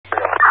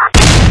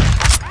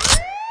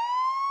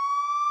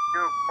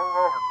How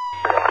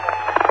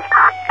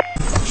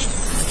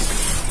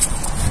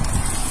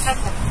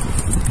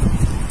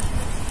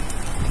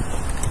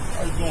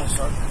you doing,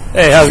 sir?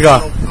 Hey, how's it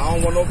going? I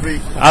don't want no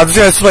beef. I'm just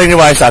gonna explain to you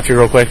why I stopped you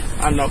real quick.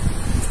 I know.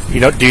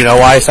 Do you know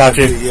why I stopped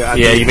you? Yeah, I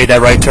yeah, do. you made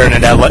that right turn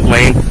in that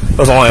lane. It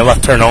was only a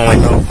left turn only.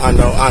 I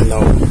know.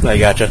 I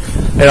gotcha.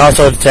 And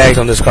also, the tags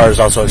on this car is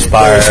also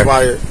expired. They're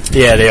expired.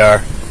 Yeah, they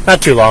are.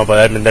 Not too long, but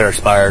I mean, they're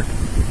expired.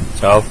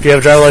 So, do you have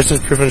a driver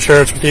license, proof of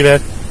insurance with you,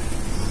 man?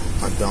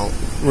 I don't.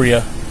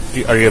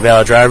 Are you a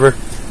valid driver?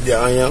 Yeah,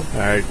 I am. All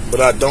right. But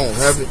I don't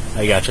have it.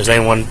 I gotcha. Is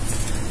anyone...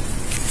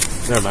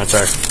 Never mind,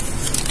 sorry.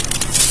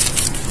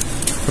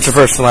 What's your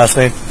first and last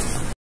name?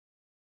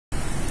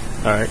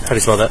 All right. How do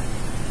you spell that?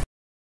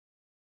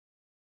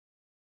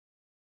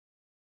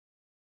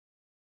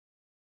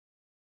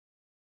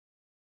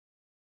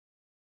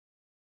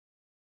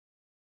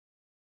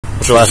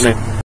 What's your last name?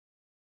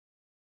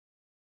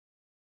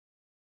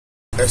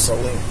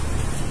 S-O-N.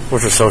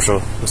 What's your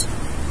social?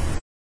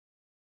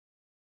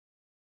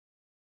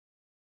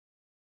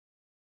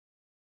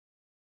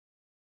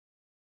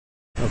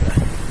 Okay.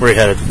 Where are you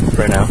headed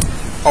right now?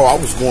 Oh, I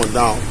was going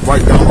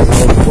right down the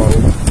road.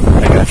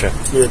 I gotcha.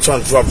 Yeah,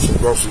 trying to drop some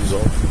groceries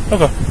off.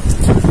 Okay.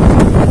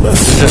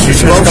 Is this your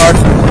switch card?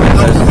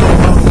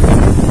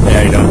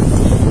 Yeah, you don't.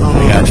 I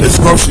gotcha. There's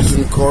groceries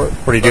in the cart.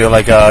 What are you doing,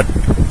 like a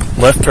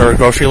lift or a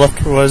grocery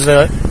lift? Was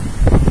that?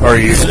 Or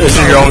is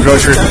it your own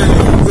grocery? No,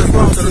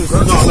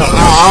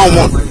 I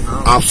don't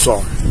want. I'm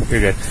sorry. You're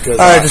good. All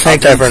right, just hang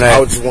tight for a minute.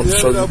 I just wanted to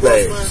show you the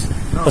bags.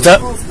 What's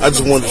up? I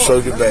just wanted to show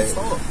you the bags.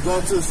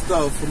 Go to the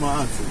stove for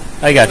my auntie.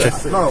 I got you.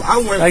 No,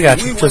 I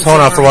got you. Just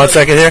hold on for 1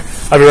 second here.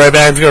 I'll be right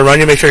back. I'm just going to run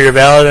you, make sure you're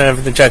valid and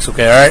everything checks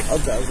okay, all right?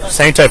 Okay. Just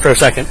hang tight for a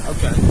second.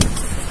 Okay.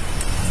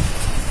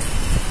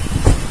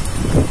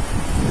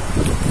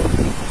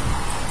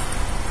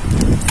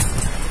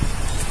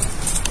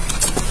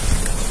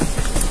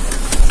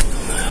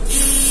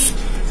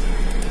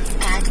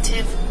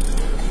 Active.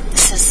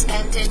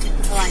 Suspended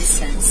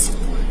license.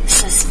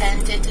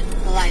 Suspended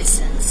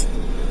license.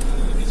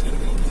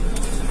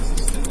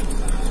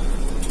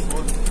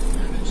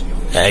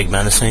 Ag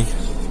menacing.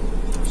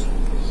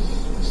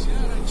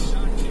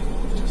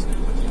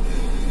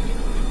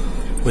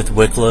 With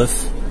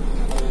Wycliffe.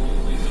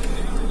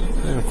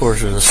 And of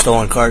course there's a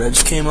stolen car that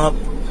just came up.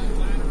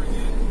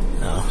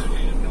 No.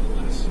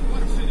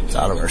 It's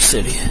out of our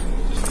city.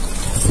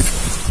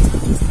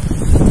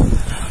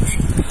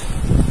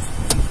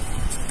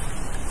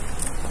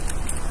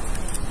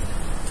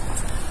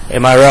 Hey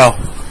Myro.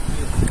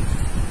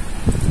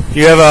 Do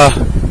you have a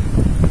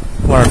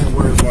warrant?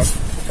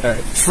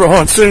 Alright, just roll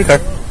on, sit in the car.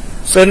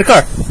 Sit in the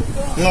car.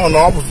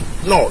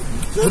 No,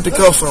 put the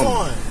cuffs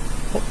on.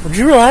 Would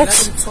you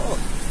relax?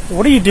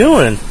 What are you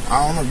doing?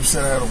 I don't know, you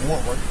said I had a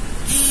warrant, right?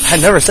 I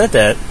never said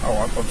that. Oh,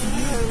 I thought you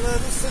did.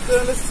 Let's sit there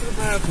and listen to the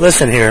bathroom.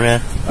 Listen here,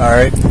 man.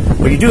 Alright?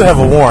 But you do have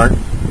a warrant.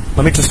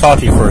 Let me just talk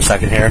to you for a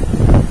second here.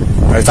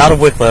 Alright, it's out of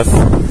Wycliffe.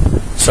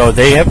 So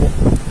I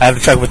have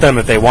to check with them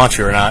if they want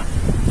you or not.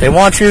 If they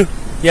want you,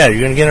 yeah, you're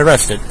going to get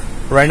arrested.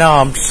 But right now,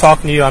 I'm just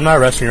talking to you. I'm not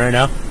arresting you right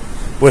now.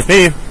 With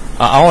me,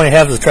 I only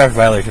have the traffic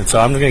violation, so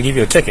I'm going to give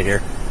you a ticket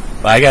here.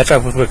 But I got to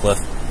check with Wycliffe.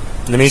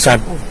 In the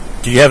meantime,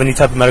 do you have any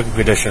type of medical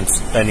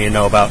conditions that I need to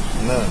know about?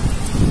 None.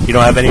 You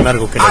don't have any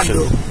medical conditions? I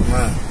do.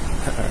 None.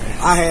 Right.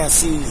 I have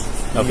seizures.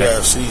 Okay. You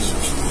have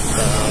seizures.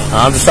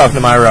 I'm just talking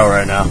to Myro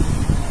right now.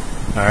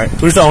 Alright.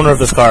 Who's the owner of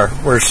this car?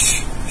 Where's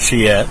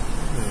she at?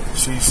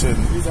 She's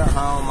sitting. She's at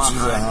home.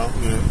 She's at home,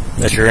 yeah.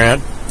 That's your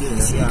aunt?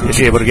 Yeah. Is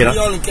she able to get up? She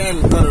only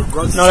came to go to the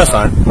grocery No, that's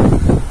store. fine.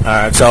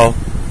 Alright, so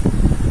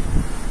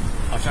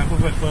I'll check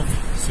with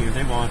Wycliffe, see if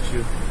they want you.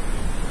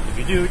 If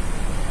you do,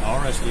 I'll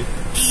arrest you.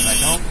 If I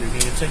don't, you're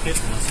getting a ticket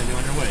and I'll send you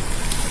on your way.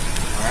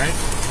 Alright?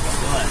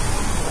 Go ahead.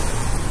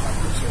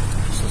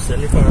 So sit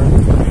in your car. I'm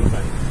going to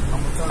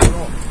turn it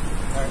on.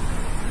 Alright.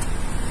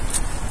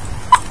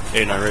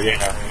 You're not ready.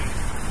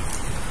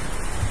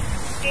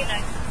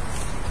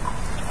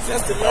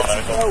 Just to let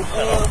you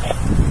know,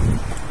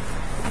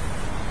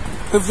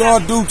 if y'all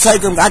do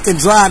take him, I can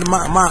drive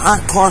my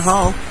aunt car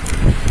home.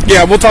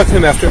 Yeah, we'll talk to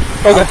him after.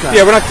 Okay.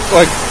 Yeah, we're not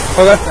like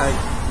okay.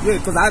 Yeah,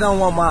 because I don't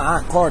want my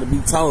aunt car to be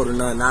towed or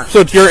nothing. So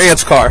it's your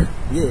aunt's car.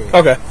 Yeah.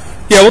 Okay.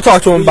 Yeah, we'll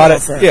talk to him about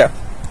it. Okay. Yeah.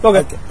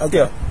 Okay. Okay.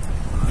 Yeah,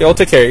 we'll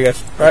take care of you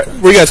guys. All right.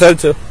 Where you guys headed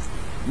to?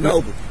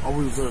 Noble. Oh,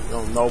 we was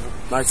on Noble.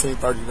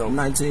 1930 Noble.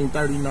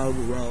 1930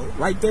 Noble Road.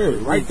 Right there.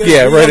 Right there.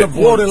 Yeah, right on at- the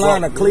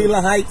borderline of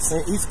Cleveland Heights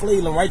and East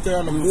Cleveland, right there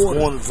on the We was border.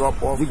 going to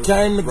drop off. We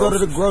came to go to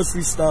the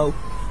grocery store,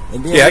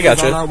 and then Yeah, I we got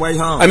was you. on our way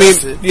home. I mean,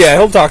 yeah,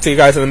 he'll talk to you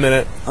guys in a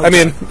minute. Okay. I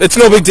mean, it's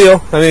no big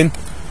deal. I mean,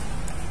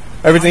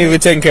 everything will be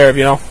taken care of,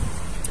 you know.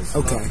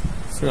 Okay.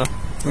 You know,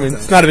 I mean,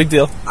 it's not a big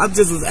deal. I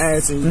just was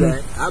asking you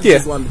that. I Yeah.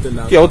 just wanted to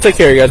know. Yeah, we'll take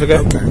care of you guys.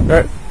 Okay. Okay. All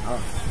right.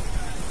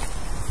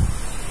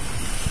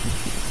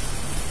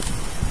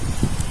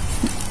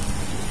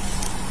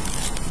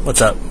 What's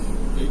up?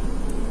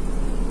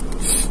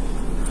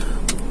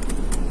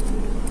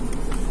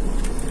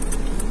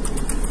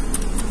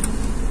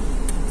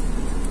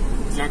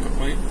 Not a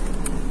complaint.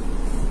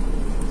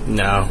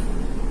 No.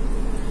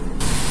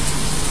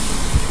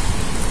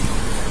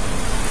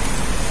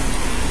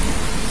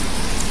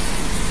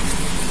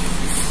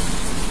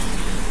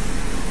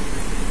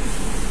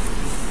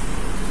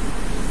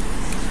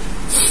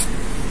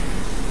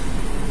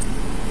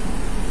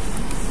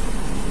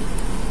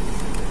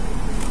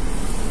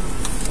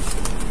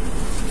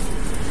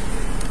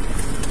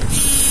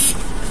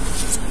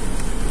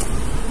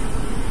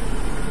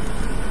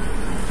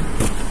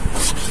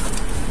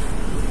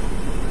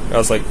 I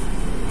was like,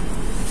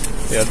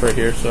 yeah, it's right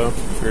here, so I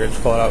figured I'd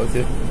just call it out with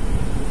you.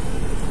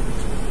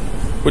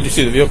 What'd you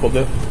see the vehicle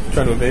do?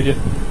 Trying to evade you?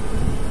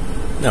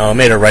 No, I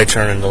made a right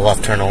turn in the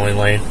left turn only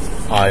lane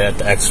at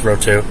the X row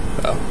 2.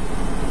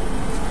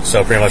 Oh.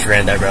 So pretty much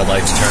ran that red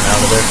light to turn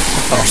out of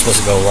there. You're supposed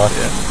to go left.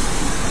 Yeah.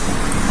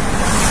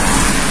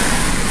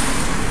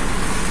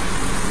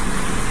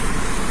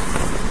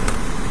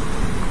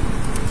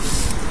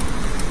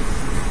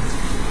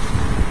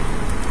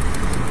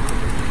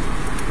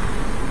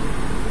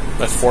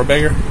 That's 4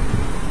 bagger?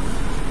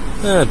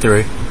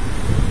 3.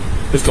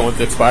 Just going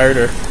with expired,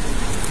 or?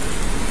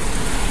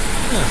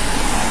 Yeah.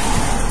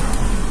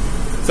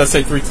 Does that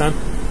say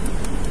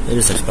 310? It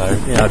is expired.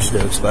 Yeah, I'll just do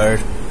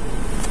expired.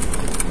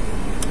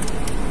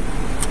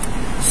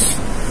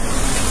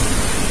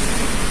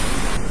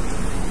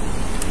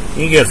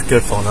 Can you get a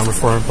good phone number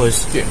for him,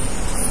 please? Yeah.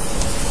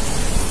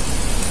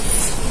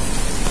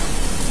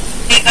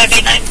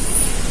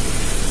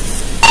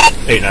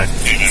 89.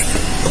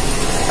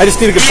 I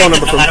just need a good phone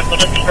number from him.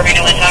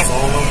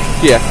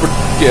 Yeah,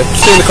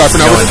 stay in the car for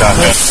now.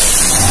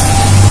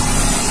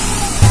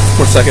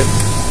 1 second.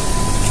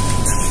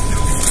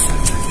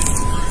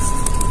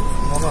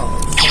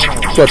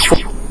 So it's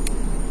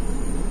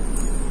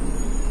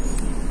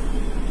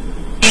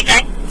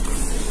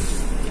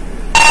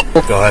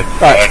Go ahead.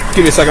 Alright,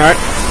 give me a second, alright?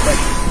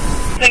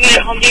 Swinging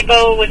at Home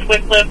Depot with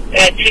Wycliffe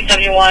at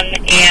 271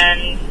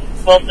 and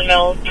Wilson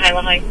Mills,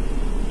 Highland Heights.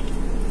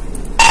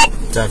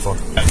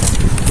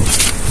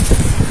 10-4.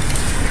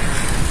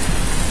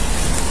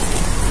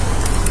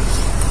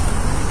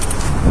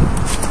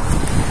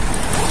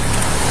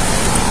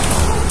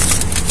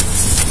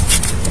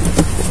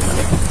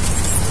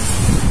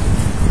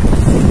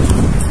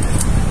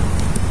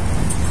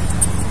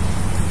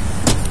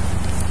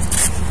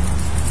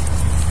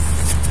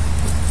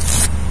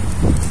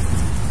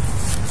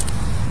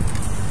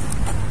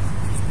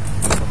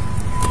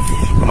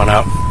 Come on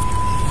out.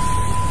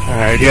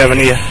 Alright, do you have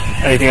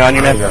anything on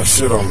you, man? I got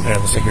shit on me. Yeah,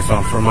 let's take your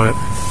phone for a moment.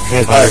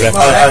 Hands Hey, behind your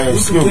back. hey,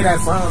 You can get that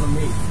phone to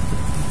me.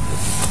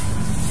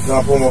 Can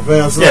I pull my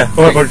pants up? Yeah,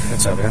 go ahead.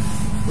 That's up, man.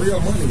 Where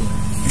your money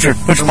at?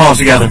 Put your palms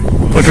together.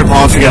 Put your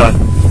palms together.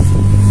 Over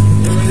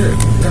here.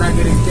 Can I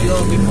get it? They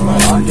gonna get the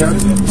money. I got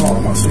it. Oh,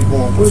 my shit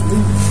going with me.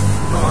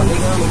 No, they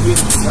gonna get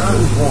the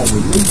money. Going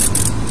with me.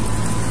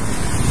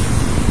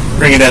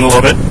 Bring it in a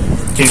little bit.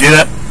 Can you do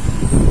that?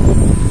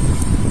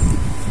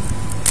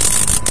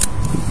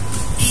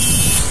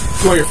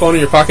 You want your phone in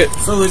your pocket?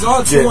 So is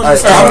y'all two Yeah, on I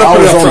this I'm car? gonna put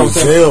it was up on front the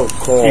with jail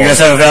call. You guys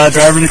have a valid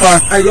driver in the car?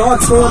 Hey, y'all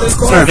two on this Sir,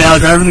 car?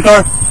 valid driver in the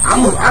car?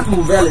 I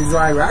can valid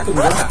driver. I can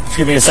drive. Just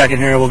give me a second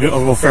here.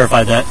 We'll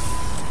verify that.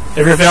 If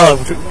you're valid,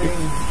 I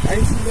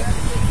ain't see that.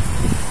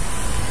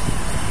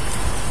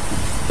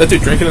 That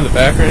dude drinking in the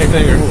back or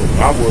anything? Or?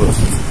 I was.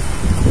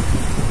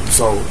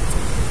 So,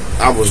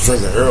 I was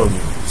drinking early.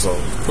 So,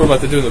 What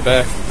about the dude in the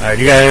back? all right.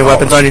 You got any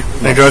weapons on you?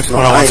 Any drugs? No,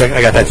 Hold on I one ain't. second.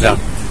 I got that down.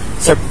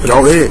 Sir,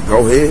 go ahead.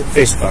 Go ahead.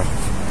 face the car. Go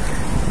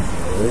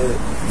ahead.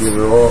 Give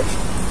it all.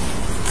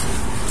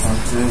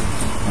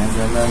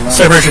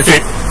 Separate your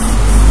feet.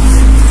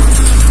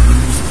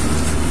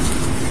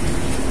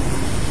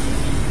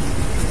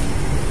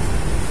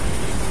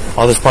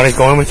 All this money's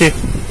going with you?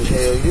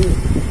 Hell yeah.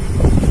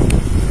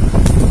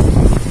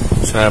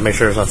 Just gotta make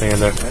sure there's nothing in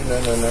there.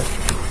 No.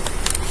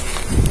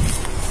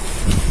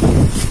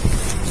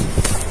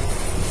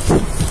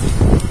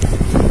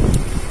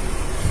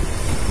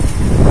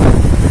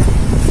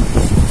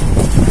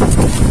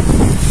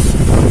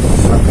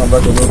 Come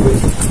back a little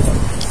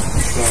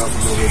bit.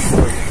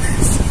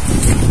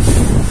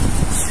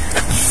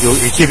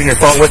 You keeping your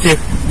phone with you?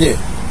 Yeah.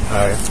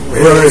 Alright.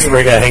 Where is it?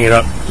 We gotta hang it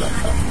up.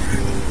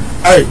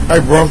 Hey,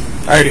 bro.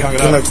 I already hung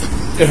it up.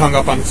 It hung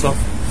up on itself.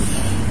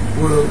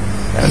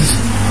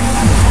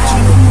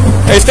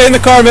 Hey, stay in the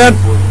car, man.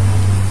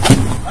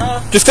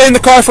 Just stay in the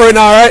car for right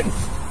now, alright?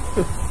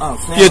 Oh,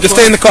 Yeah, just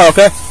stay in the car,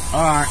 okay?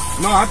 Alright.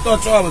 No, I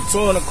thought y'all was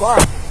two in the car.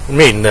 We're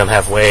meeting them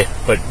halfway,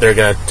 but they're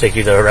gonna take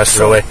you the rest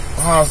of the way.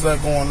 How's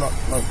that going up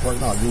right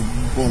now? You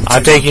going to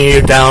I'm taking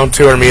you down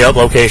to our meetup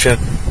location.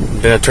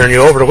 I'm gonna turn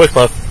you over to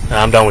Wycliffe, and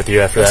I'm done with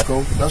you after that.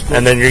 That's cool.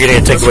 And then you're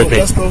getting a ticket with me.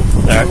 That's cool.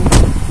 Alright.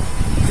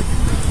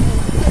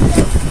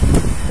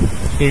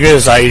 Can you get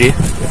his IED?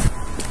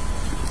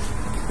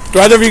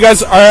 Are either you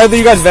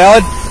guys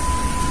valid?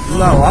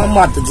 No, I'm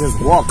about to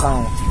just walk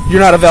home. You're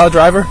not a valid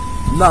driver?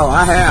 No,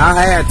 I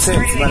had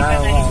tips, but I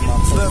don't have my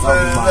tips.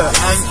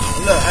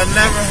 Look, I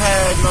never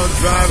had no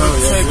driver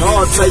ticket.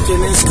 Y'all taking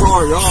this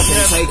car, y'all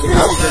can take it.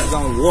 I'm just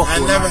gonna walk I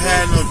with never my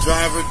had no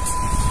driver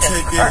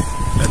ticket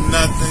or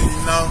nothing, you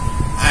know.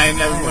 I ain't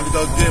never went to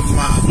go get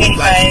my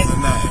license or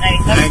nothing.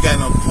 I ain't got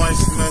no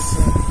points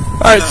missing.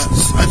 Alright.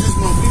 I just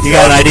moved. You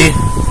got an ID?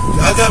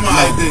 I got my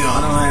ID I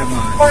on. don't have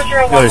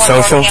mine. Go to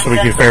social so we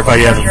can verify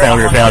you have a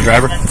valid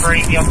driver. No,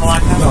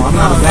 I'm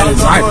not a valid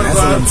driver. That's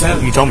what I'm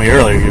telling you. You told me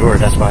earlier you were,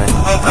 that's why.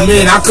 I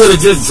mean, I could have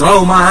just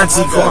drove my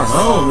auntie car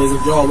home if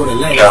y'all would have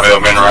let me. I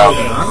don't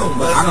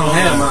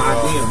have my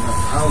ID.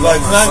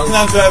 Like, can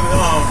I drive it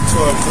home to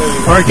a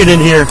place? Park it in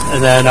here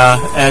and then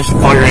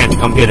call your aunt to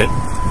come get it.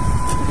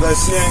 Like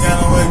she ain't got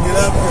no way to get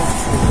up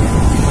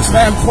here.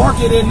 Man, park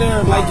it in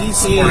there like he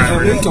said,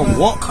 and we can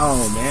walk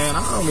home, man.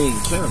 I don't even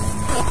care,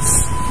 man.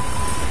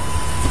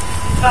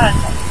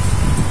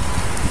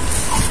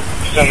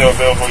 Send no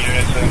available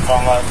units in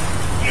phone line.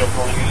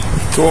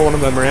 Do you want one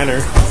of them ran,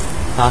 or?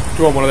 Huh? Do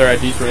you want one of their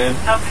IDs ran?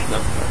 Okay. No.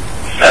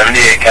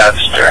 78 Cats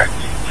direct.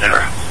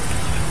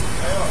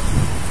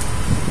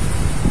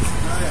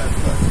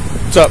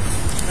 What's up?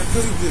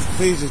 Could you just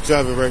please just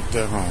drive it right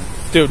there home?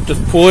 Dude,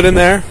 just pull it in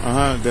there.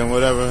 Then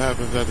whatever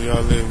happens after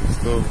y'all leave, let's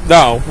go.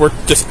 No, we're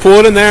just pull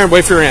it in there and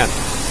wait for your aunt.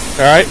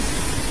 All right?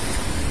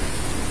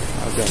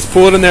 Okay. Just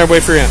pull it in there and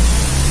wait for your aunt.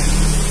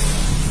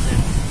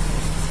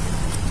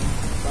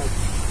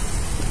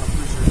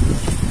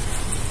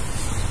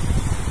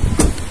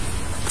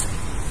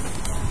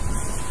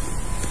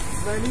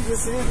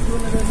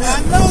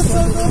 I know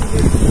something.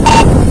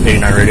 Hey,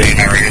 you're not ready.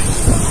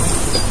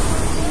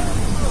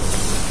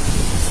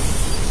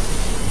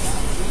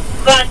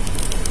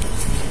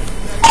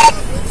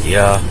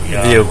 The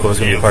vehicle is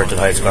going to be parked at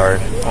Heights Car.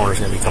 Owner's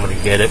going to be coming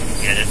to get it.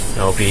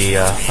 It'll be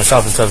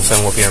myself and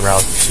 77 will be en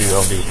route to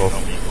Home Depot.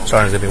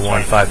 Starting is going to be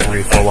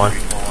 15341.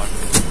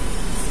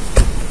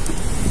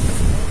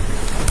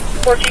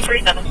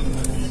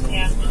 1437.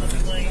 Yeah.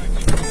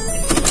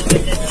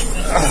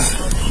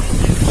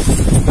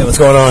 Hey, what's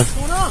going on? What's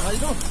going on? How you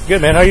doing?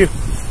 Good, man. How are you?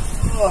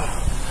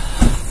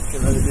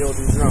 Getting ready to deal with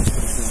these drums.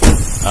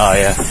 Oh,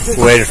 yeah.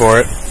 We're waiting for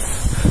it.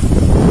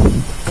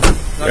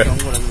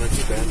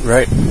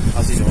 Right.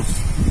 How's he doing?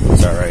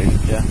 It's alright.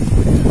 Yeah.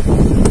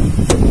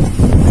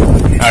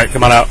 Alright,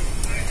 come on out.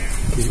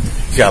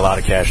 He's got a lot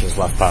of cash in his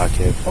left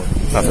pocket.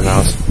 Nothing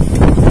else.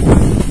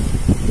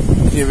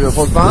 You have your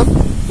post bond?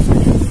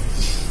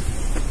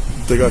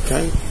 Think I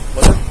can?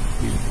 What's that?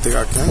 You think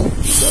I can? I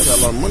got a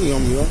lot of money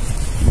on me, though.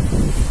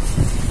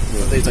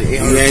 It's like He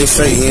ain't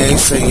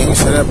say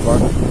that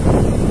pocket.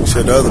 He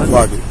said the other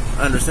pocket. I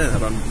understand that,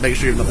 but I'm making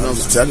sure you have nothing I'm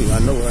else. just telling you, I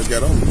know what I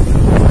got on me.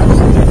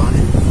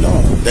 No,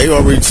 they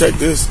already checked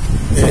this.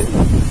 And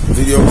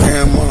video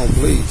cam on,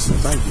 please.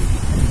 Thank you.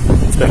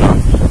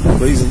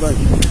 Please and thank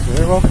you.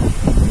 Very well.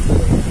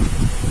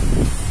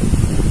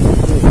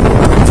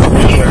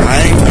 I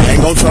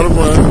ain't gonna try to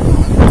run.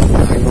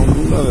 I ain't gonna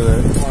do none of that.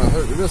 I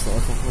heard this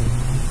though.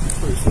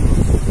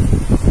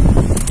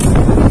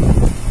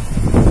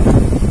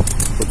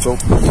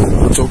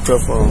 Put your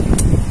cuff on.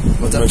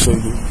 Make sure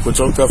you do. Put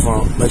your cuff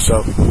on. Make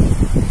sure.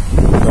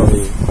 Go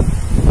ahead.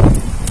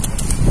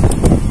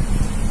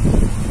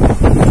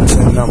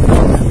 10 numbers.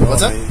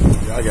 What's that?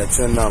 I got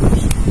 10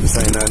 numbers. This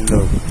ain't nothing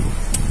new.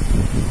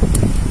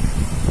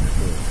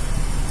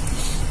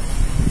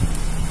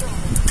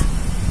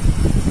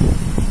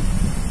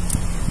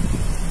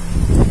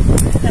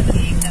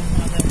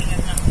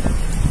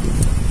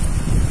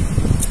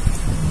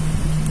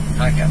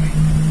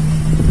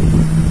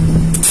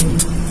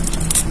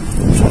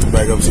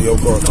 Back up to your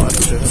car.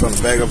 Trying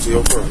to back up to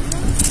your car.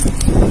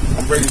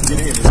 I'm ready to get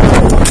in.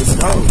 It's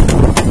cold.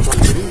 I'm trying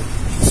to get in.